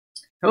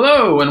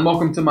Hello and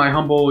welcome to my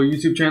humble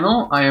YouTube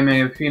channel. I am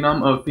a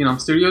Phenom of Phenom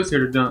Studios,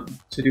 here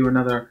to do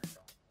another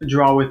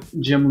Draw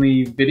with Jim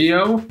Lee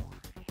video.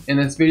 In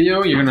this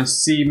video, you're going to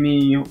see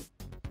me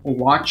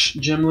watch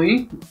Jim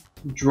Lee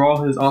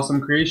draw his awesome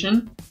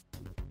creation,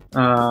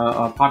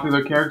 a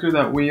popular character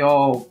that we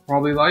all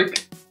probably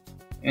like,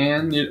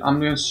 and I'm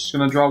just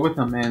going to draw with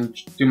him and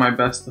do my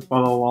best to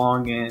follow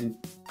along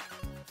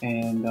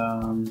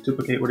and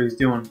duplicate what he's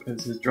doing,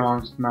 because his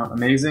drawings come out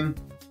amazing.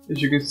 As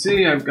you can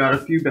see, I've got a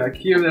few back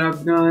here that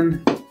I've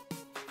done.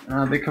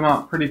 They come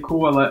out pretty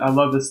cool. I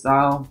love the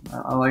style.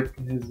 I like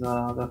his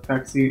the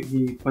effects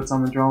he puts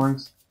on the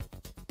drawings.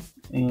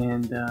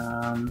 And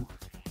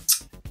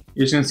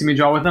you're just gonna see me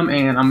draw with them,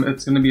 and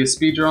it's gonna be a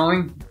speed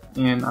drawing.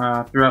 And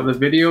throughout the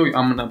video,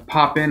 I'm gonna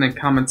pop in and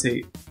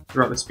commentate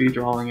throughout the speed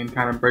drawing and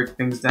kind of break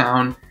things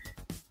down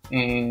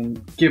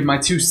and give my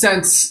 2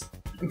 cents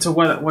into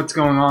what's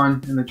going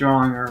on in the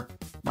drawing, or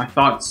my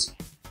thoughts.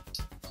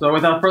 So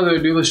without further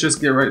ado, let's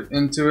just get right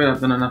into it. I've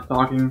done enough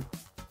talking,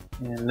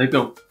 and let's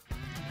go.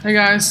 Hey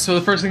guys, so the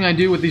first thing I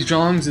do with these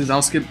drawings is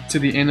I'll skip to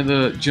the end of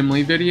the Jim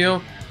Lee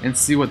video and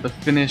see what the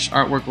finished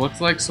artwork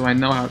looks like, so I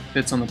know how it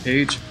fits on the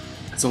page.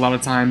 Because a lot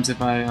of times if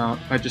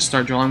I just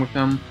start drawing with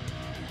them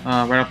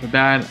right off the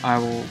bat, I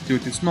will do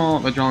it too small,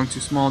 the drawing too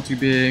small, too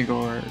big,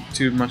 or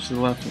too much to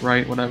the left or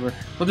right, whatever.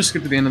 I'll just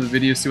skip to the end of the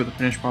video, see what the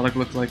finished product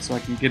looks like, so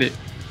I can get it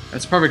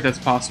as perfect as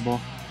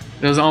possible.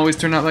 It doesn't always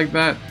turn out like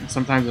that.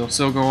 Sometimes it'll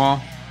still go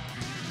off,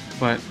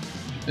 but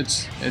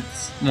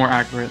it's more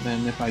accurate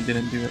than if I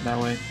didn't do it that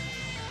way.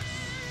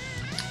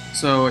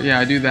 So yeah,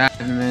 I do that,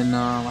 and then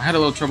I had a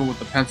little trouble with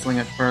the penciling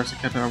at first. I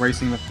kept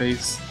erasing the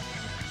face,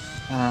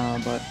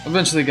 but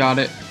eventually got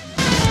it.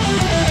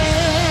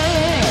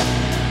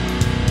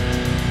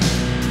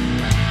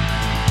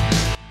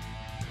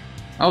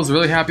 I was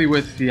really happy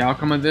with the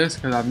outcome of this,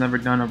 because I've never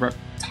done a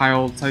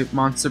reptile type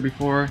monster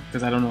before,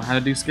 because I don't know how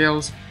to do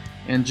scales.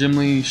 And Jim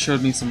Lee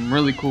showed me some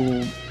really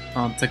cool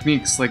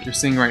techniques, like you're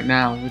seeing right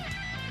now,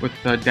 with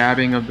the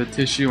dabbing of the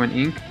tissue and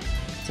ink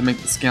to make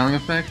the scaling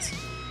effect.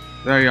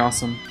 Very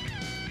awesome,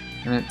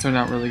 and it turned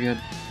out really good.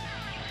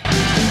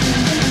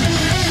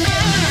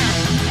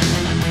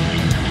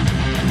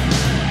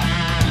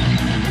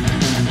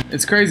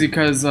 It's crazy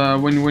because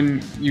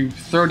when you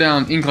throw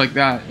down ink like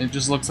that, it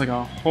just looks like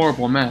a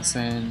horrible mess,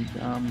 and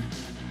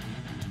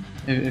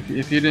if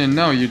you didn't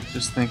know, you'd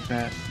just think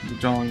that the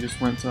drawing just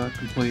went to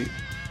complete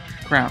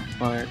crap,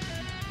 but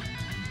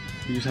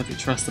you just have to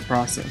trust the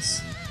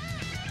process.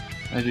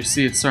 As you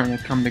see, it's starting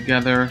to come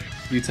together.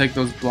 You take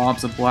those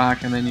blobs of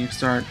black and then you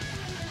start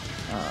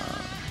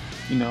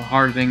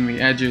hardening the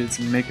edges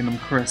and making them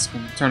crisp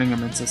and turning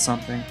them into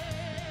something.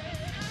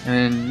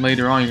 And then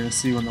later on, you're going to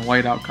see when the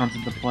whiteout comes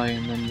into play,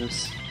 and then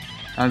just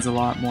adds a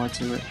lot more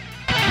to it.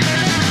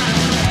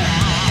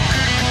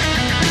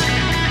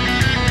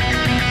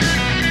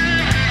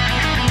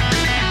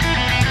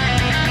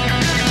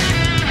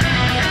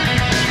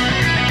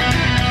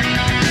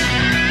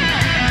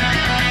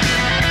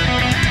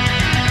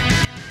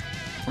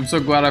 I'm so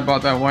glad I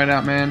bought that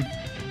whiteout, man.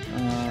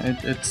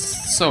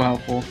 It's so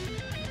helpful.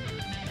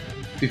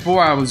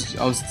 Before I was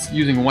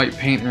using white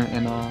paint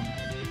and a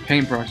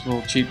paintbrush, a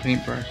little cheap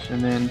paintbrush,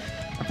 and then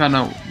I found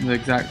out the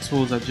exact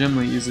tools that Jim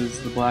Lee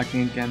uses, the black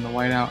ink and the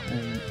whiteout,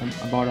 and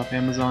I bought it off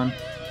Amazon,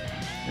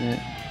 and it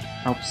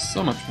helps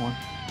so much more.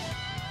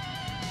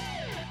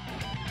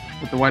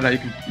 With the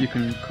whiteout, you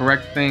can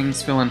correct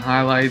things, fill in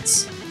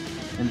highlights,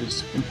 and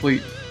just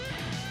completely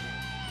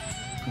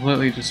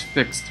just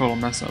fix total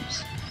mess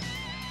ups.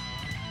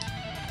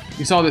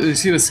 You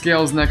see the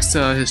scales next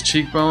to his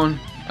cheekbone.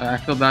 I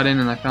filled that in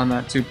and I found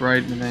that too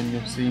bright, and then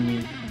you'll see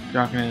me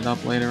darkening it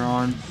up later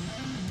on.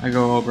 I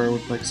go over it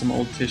with like some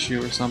old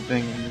tissue or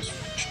something and just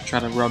try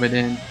to rub it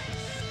in,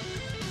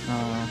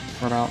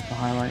 rub out the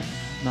highlight,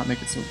 not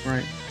make it so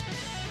bright.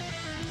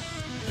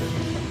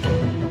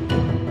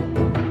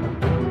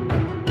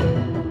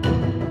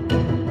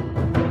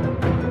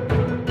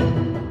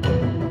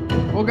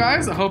 Well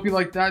guys, I hope you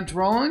liked that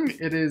drawing.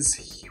 It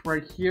is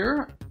right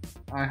here.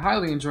 I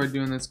highly enjoyed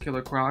doing this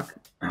Killer Croc.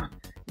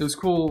 It was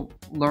cool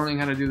learning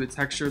how to do the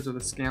textures of the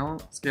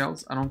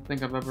scales. I don't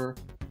think I've ever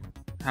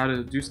had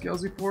to do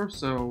scales before,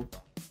 so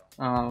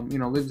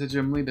leave it to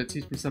Jim Lee to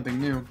teach me something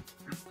new.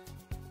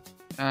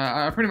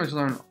 I pretty much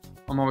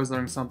I'm always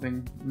learning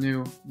something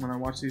new when I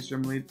watch these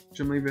Jim Lee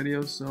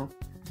videos, so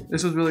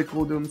this was really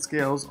cool doing the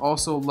scales.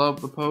 Also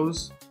love the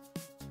pose.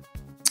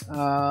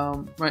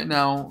 Right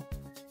now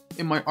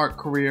in my art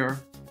career,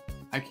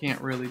 I can't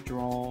really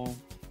draw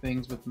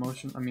things with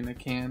motion. I mean, I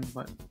can,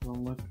 but it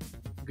won't look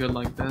good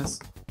like this.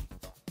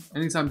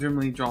 Anytime Jim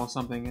Lee draws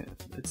something,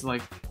 it's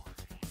like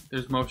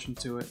there's motion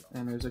to it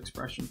and there's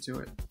expression to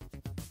it.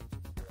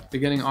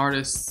 Beginning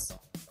artists,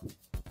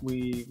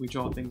 we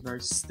draw things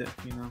very stiff,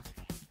 you know.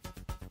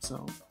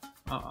 So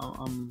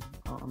I'm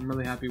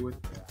really happy with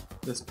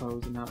this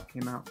pose and how it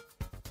came out.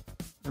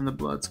 And the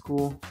blood's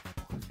cool.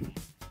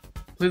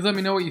 Please let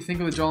me know what you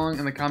think of the drawing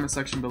in the comment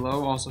section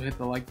below. Also hit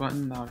the like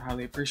button, I would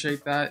highly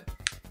appreciate that.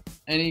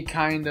 Any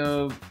kind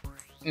of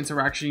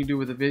interaction you do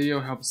with the video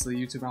helps the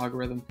YouTube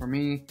algorithm for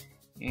me,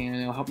 and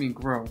it'll help me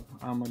grow.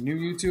 I'm a new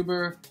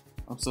YouTuber.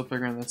 I'm still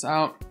figuring this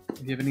out.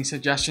 If you have any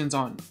suggestions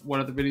on what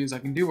other videos I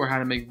can do or how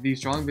to make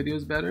these drawing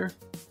videos better,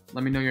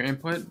 let me know your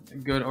input,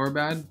 good or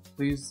bad.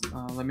 Please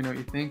let me know what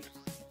you think.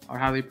 I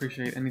highly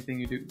appreciate anything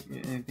you do,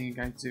 anything you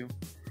guys do.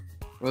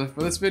 For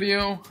this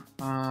video,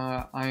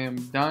 I am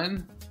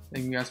done.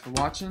 Thank you guys for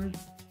watching.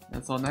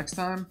 Until next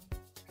time,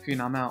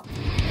 Phenom out.